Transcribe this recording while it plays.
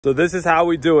So this is how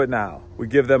we do it now. We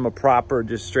give them a proper,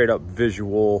 just straight up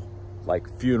visual, like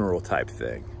funeral type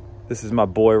thing. This is my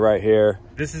boy right here.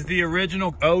 This is the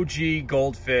original OG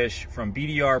Goldfish from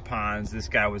BDR Ponds. This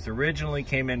guy was originally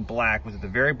came in black, was at the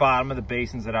very bottom of the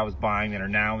basins that I was buying that are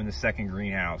now in the second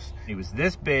greenhouse. He was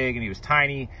this big and he was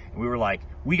tiny, and we were like,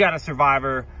 we got a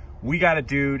survivor. We got a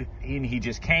dude, and he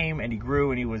just came and he grew,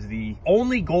 and he was the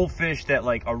only goldfish that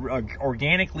like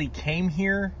organically came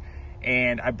here,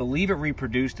 and I believe it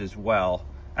reproduced as well.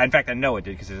 In fact, I know it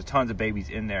did because there's tons of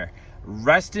babies in there.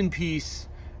 Rest in peace,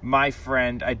 my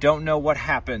friend. I don't know what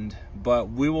happened, but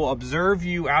we will observe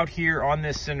you out here on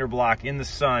this cinder block in the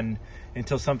sun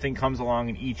until something comes along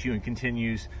and eats you and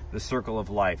continues the circle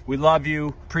of life. We love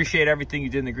you. Appreciate everything you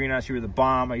did in the greenhouse. You were the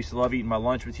bomb. I used to love eating my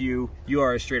lunch with you. You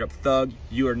are a straight up thug.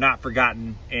 You are not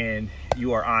forgotten, and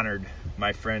you are honored,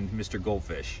 my friend, Mr.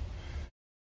 Goldfish.